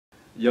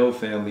Yo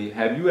family,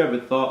 have you ever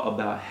thought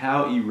about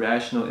how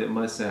irrational it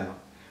must sound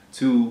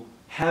to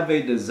have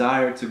a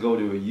desire to go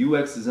to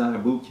a UX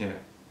design boot camp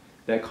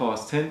that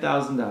costs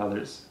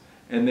 $10,000,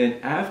 and then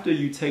after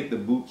you take the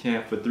boot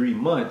camp for 3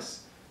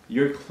 months,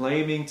 you're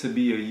claiming to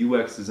be a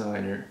UX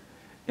designer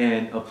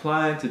and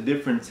applying to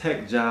different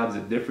tech jobs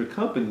at different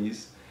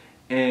companies,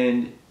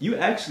 and you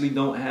actually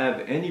don't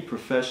have any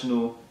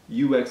professional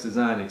UX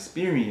design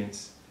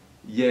experience,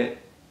 yet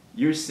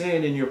you're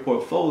saying in your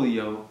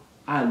portfolio,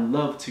 I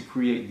love to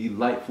create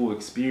delightful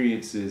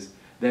experiences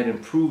that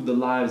improve the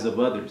lives of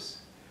others.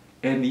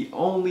 And the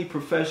only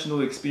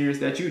professional experience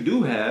that you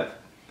do have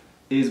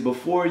is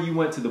before you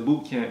went to the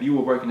boot camp, you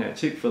were working at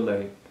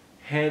Chick-fil-A,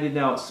 handing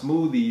out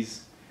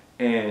smoothies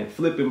and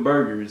flipping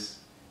burgers.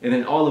 And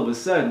then all of a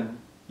sudden,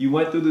 you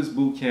went through this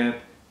boot camp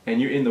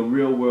and you're in the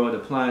real world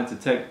applying to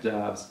tech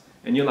jobs.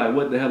 And you're like,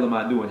 what the hell am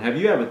I doing? Have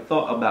you ever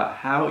thought about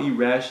how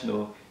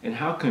irrational and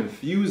how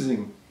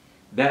confusing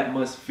that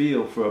must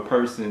feel for a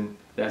person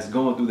that's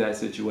going through that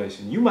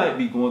situation? You might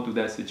be going through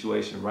that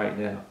situation right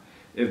now.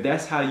 If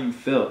that's how you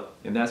felt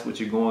and that's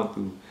what you're going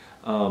through,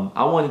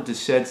 I wanted to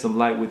shed some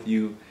light with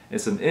you and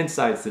some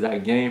insights that I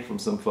gained from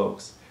some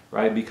folks,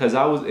 right? Because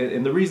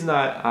and the reason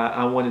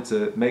I wanted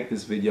to make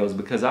this video is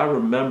because I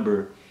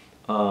remember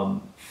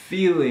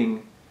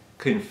feeling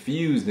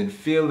confused and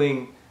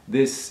feeling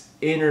this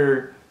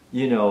inner,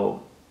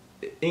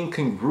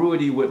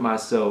 incongruity with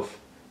myself,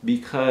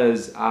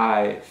 because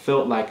I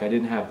felt like I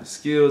didn't have the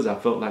skills, I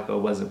felt like I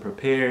wasn't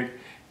prepared,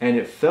 and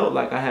it felt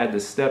like I had to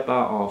step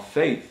out on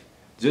faith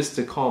just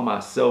to call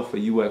myself a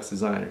UX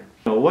designer.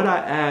 What I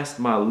asked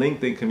my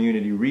LinkedIn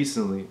community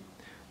recently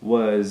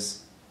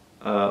was,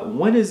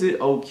 when is it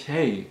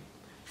okay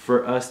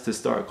for us to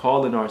start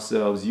calling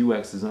ourselves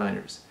UX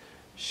designers?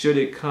 Should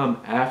it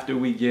come after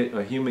we get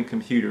a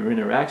human-computer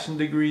interaction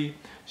degree?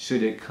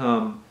 Should it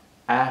come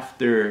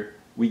after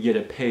we get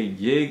a paid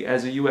gig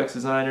as a UX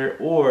designer?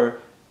 Or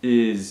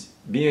is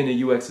being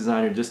a UX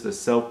designer just a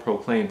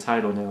self-proclaimed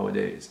title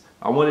nowadays?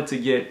 I wanted to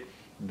get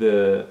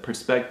the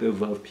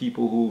perspective of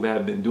people who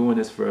have been doing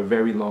this for a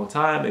very long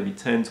time, maybe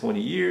 10, 20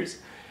 years,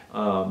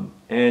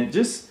 and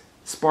just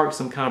spark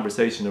some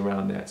conversation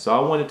around that. So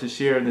I wanted to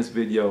share in this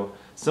video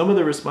some of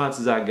the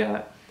responses I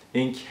got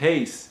in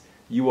case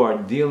you are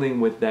dealing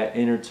with that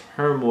inner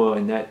turmoil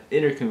and that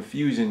inner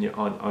confusion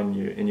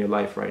in your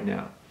life right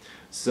now.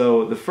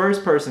 So the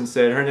first person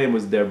said, her name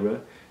was Deborah,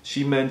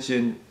 she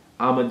mentioned,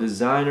 I'm a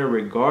designer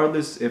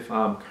regardless if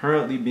I'm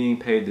currently being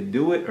paid to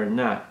do it or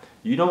not.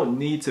 You don't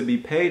need to be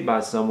paid by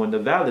someone to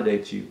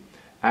validate you.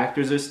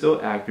 Actors are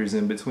still actors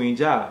in between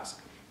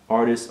jobs.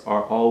 Artists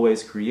are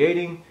always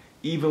creating,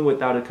 even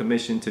without a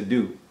commission to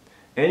do.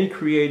 Any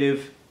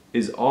creative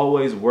is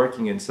always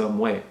working in some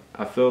way.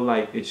 I feel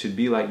like it should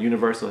be like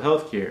universal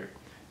health care.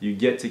 You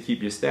get to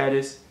keep your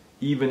status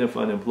even if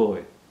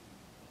unemployed.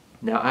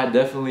 Now, I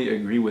definitely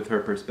agree with her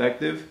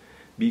perspective,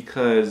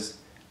 because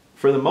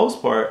for the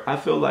most part, I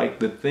feel like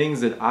the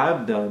things that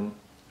I've done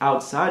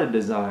outside of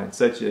design,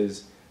 such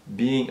as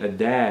being a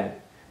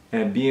dad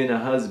and being a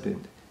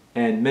husband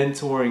and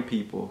mentoring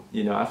people,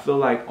 I feel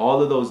like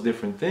all of those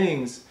different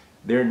things,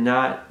 they're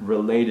not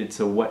related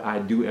to what I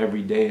do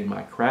every day in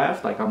my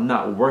craft. Like, I'm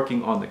not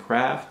working on the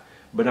craft,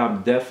 but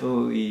I'm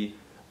definitely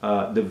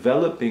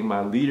developing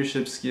my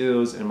leadership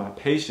skills and my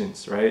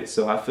patience, right?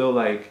 So I feel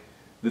like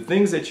the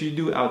things that you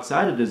do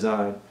outside of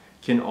design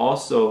can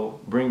also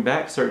bring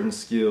back certain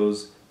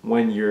skills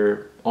when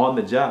you're on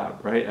the job,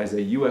 right? As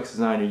a UX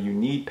designer, you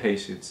need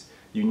patience,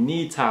 you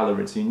need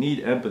tolerance, you need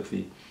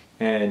empathy,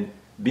 and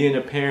being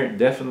a parent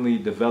definitely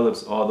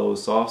develops all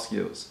those soft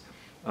skills.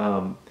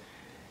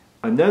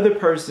 Another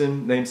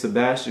person named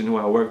Sebastian, who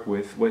I work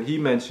with, what he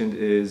mentioned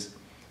is,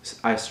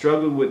 I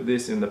struggled with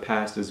this in the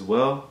past as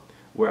well.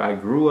 Where I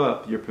grew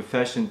up, your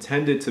profession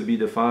tended to be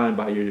defined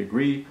by your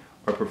degree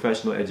or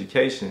professional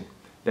education.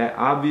 That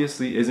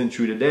obviously isn't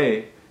true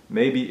today.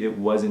 Maybe it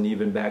wasn't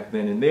even back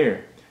then and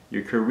there.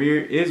 Your career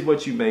is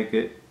what you make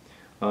it.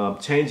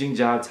 Changing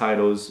job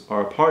titles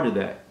are a part of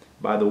that.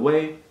 By the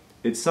way,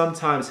 it's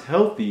sometimes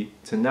healthy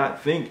to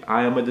not think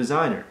I am a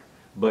designer,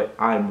 but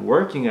I'm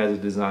working as a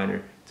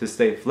designer to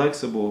stay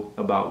flexible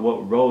about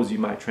what roles you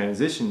might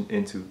transition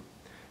into.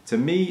 To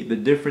me, the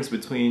difference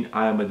between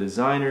I am a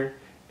designer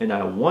and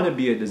I want to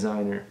be a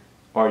designer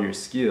are your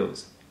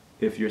skills.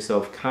 If you're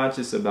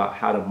self-conscious about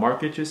how to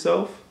market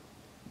yourself,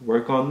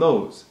 work on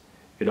those.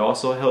 It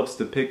also helps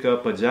to pick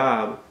up a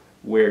job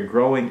where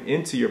growing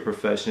into your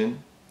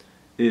profession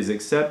is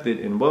accepted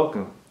and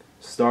welcome.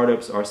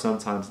 Startups are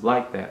sometimes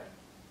like that.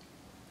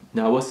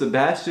 Now, what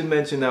Sebastian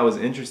mentioned that was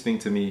interesting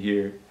to me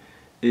here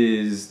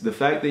is the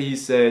fact that he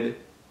said,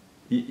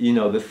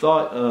 the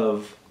thought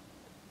of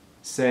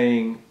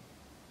saying,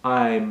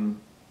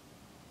 I'm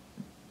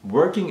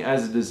working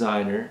as a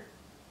designer,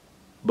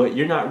 but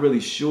you're not really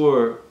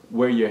sure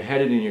where you're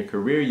headed in your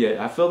career yet.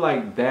 I feel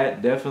like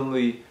that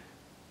definitely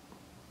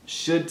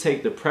should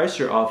take the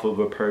pressure off of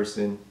a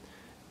person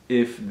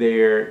if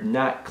they're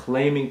not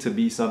claiming to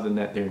be something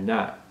that they're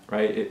not,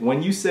 right?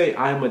 When you say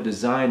I'm a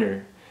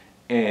designer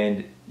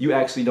and you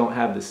actually don't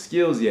have the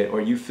skills yet, or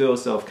you feel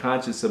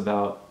self-conscious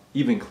about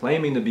even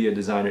claiming to be a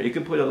designer, it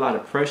could put a lot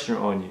of pressure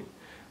on you.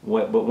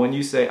 But when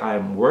you say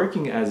I'm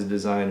working as a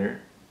designer,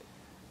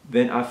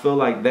 then I feel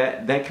like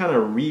that kind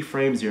of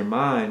reframes your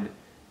mind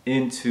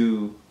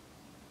into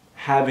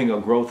having a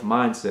growth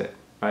mindset,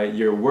 right?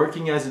 You're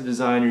working as a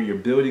designer, you're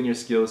building your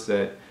skill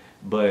set,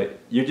 but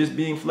you're just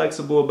being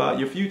flexible about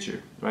your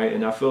future, right?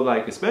 And I feel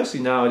like,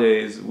 especially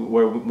nowadays,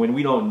 when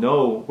we don't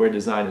know where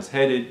design is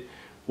headed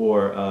or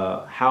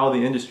how the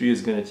industry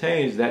is going to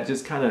change, that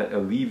just kind of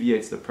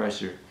alleviates the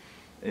pressure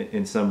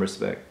in some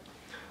respect.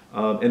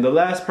 And the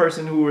last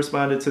person who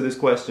responded to this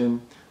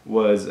question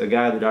was a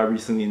guy that I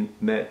recently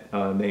met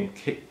named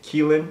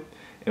Keelan.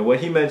 And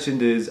what he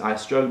mentioned is, I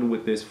struggled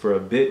with this for a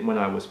bit when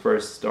I was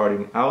first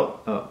starting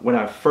out, when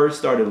I first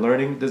started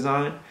learning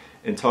design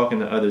and talking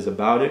to others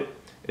about it.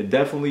 It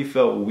definitely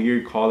felt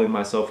weird calling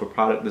myself a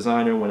product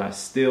designer when I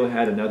still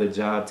had another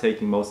job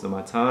taking most of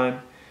my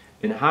time.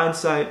 In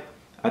hindsight,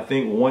 I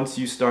think once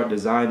you start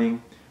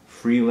designing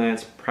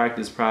freelance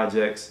practice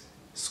projects,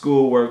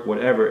 schoolwork,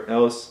 whatever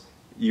else,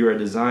 you're a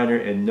designer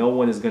and no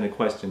one is going to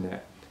question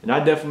that. And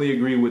I definitely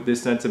agree with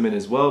this sentiment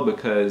as well,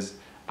 because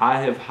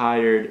I have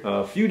hired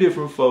a few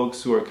different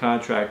folks who are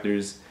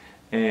contractors,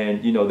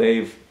 and you know,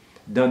 they've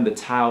done the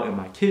tile in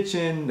my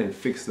kitchen, they've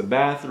fixed the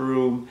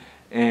bathroom,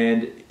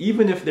 and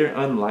even if they're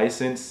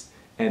unlicensed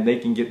and they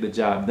can get the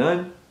job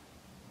done,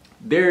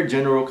 they're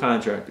general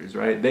contractors,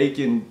 right? They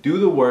can do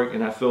the work.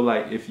 And I feel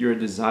like if you're a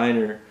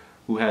designer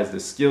who has the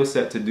skill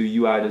set to do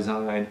UI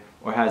design,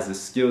 or has the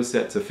skill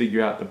set to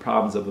figure out the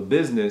problems of a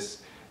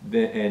business,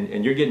 then,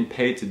 and you're getting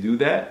paid to do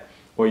that,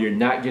 or you're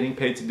not getting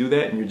paid to do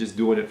that and you're just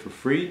doing it for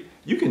free,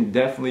 you can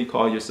definitely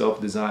call yourself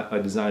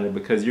a designer,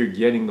 because you're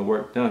getting the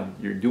work done.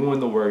 You're doing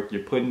the work,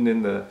 you're putting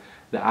in the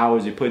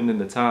hours, you're putting in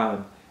the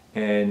time,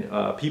 and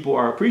people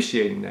are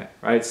appreciating that,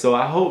 right? So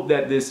I hope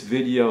that this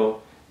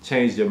video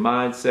changed your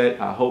mindset.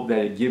 I hope that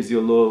it gives you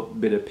a little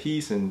bit of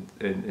peace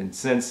and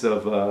sense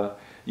of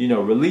you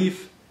know,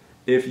 relief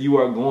if you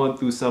are going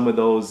through some of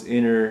those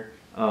inner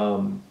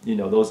you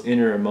know, those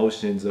inner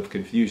emotions of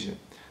confusion.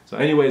 So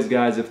anyways,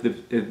 guys, if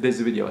this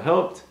video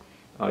helped,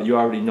 you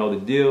already know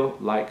the deal.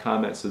 Like,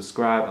 comment,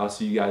 subscribe. I'll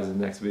see you guys in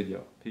the next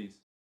video. Peace.